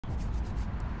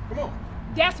Come on.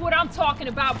 That's what I'm talking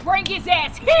about. Bring his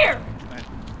ass here!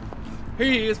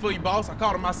 Here he is for you, boss. I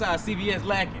caught him outside CVS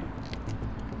lacking.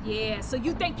 Yeah, so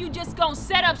you think you just gonna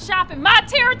set up shop in my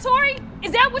territory?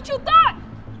 Is that what you thought?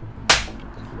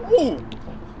 Ooh,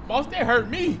 boss, that hurt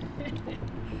me.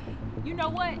 You know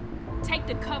what? Take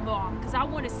the cover off, because I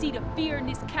want to see the fear in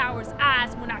this coward's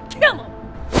eyes when I kill him.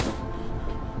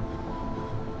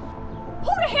 Who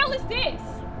the hell is this?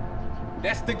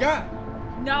 That's the guy.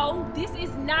 No, this is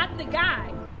not the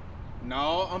guy.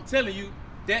 No, I'm telling you,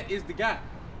 that is the guy.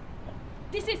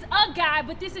 This is a guy,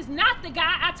 but this is not the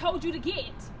guy I told you to get.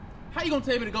 How you gonna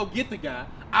tell me to go get the guy?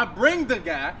 I bring the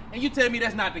guy, and you tell me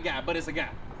that's not the guy, but it's a guy.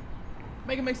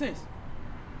 Make it make sense.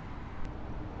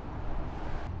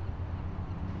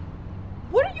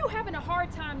 What are you having a hard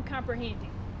time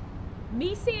comprehending?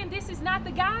 Me saying this is not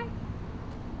the guy?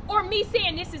 Or me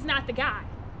saying this is not the guy?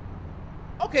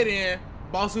 Okay then,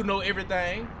 boss who know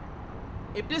everything.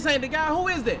 If this ain't the guy, who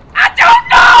is that? I don't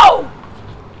know!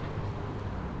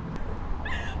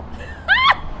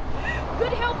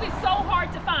 Good help is so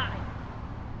hard to find.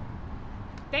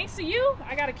 Thanks to you,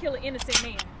 I gotta kill an innocent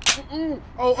man.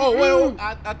 Well,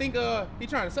 I think he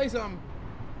trying to say something.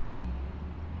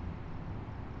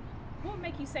 What would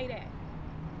make you say that?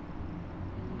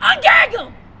 Ungag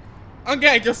him!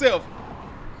 Ungag yourself.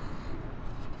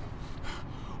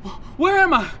 Where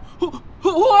am I?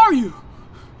 Who are you?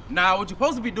 Nah, what you're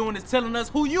supposed to be doing is telling us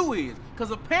who you is,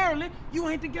 because apparently you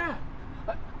ain't the guy.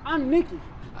 I'm Nikki.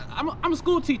 I'm a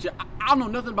school teacher. I don't know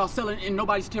nothing about selling in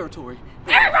nobody's territory.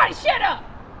 Everybody shut up!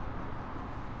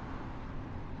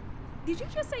 Did you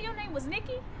just say your name was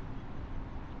Nikki?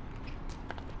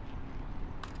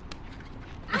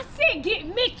 I said get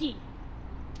Mickey!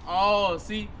 Oh,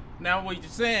 see, now what you're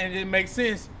saying, it makes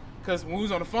sense. Because when we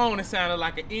was on the phone, it sounded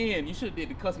like an N. You should have did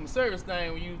the customer service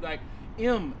thing when you was like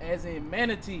M as in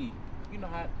manatee. You know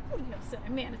how... Who the hell said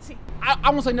manatee? I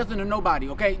won't say nothing to nobody,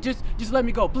 okay? Just let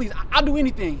me go, please. I'll do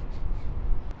anything.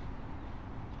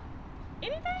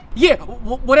 Anything? Yeah,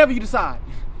 whatever you decide.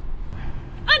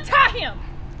 Untie him!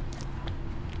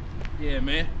 Yeah,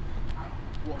 man.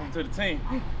 Welcome to the team.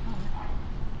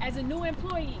 As a new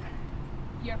employee,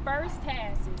 your first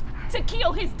task is to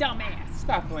kill his dumb ass.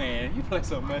 Stop playing. You play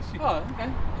so much. Oh, okay.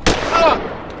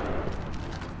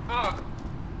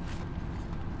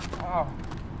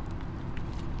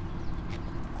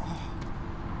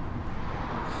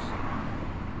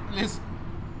 Listen,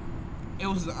 it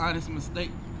was an honest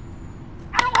mistake.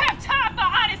 I don't have time for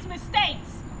honest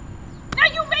mistakes. Now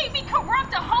you made me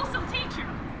corrupt a wholesome teacher.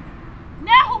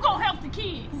 Now who gonna help the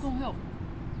kids? Who gonna help?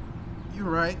 You're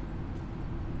right.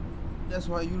 That's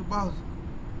why you the boss.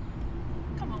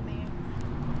 Come on, man.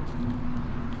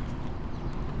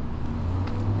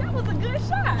 That was a good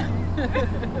shot.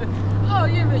 Oh,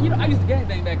 yeah, man. You know, I used to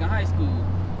gangbang back in high school.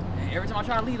 And every time I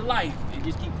try to lead a life, it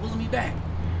just keep pulling me back.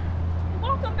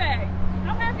 Welcome back.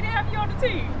 I'm happy to have you on the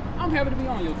team. I'm happy to be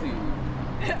on your team.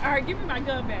 All right, give me my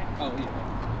gun back. Oh, yeah.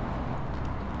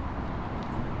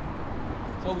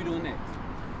 So what we doing next?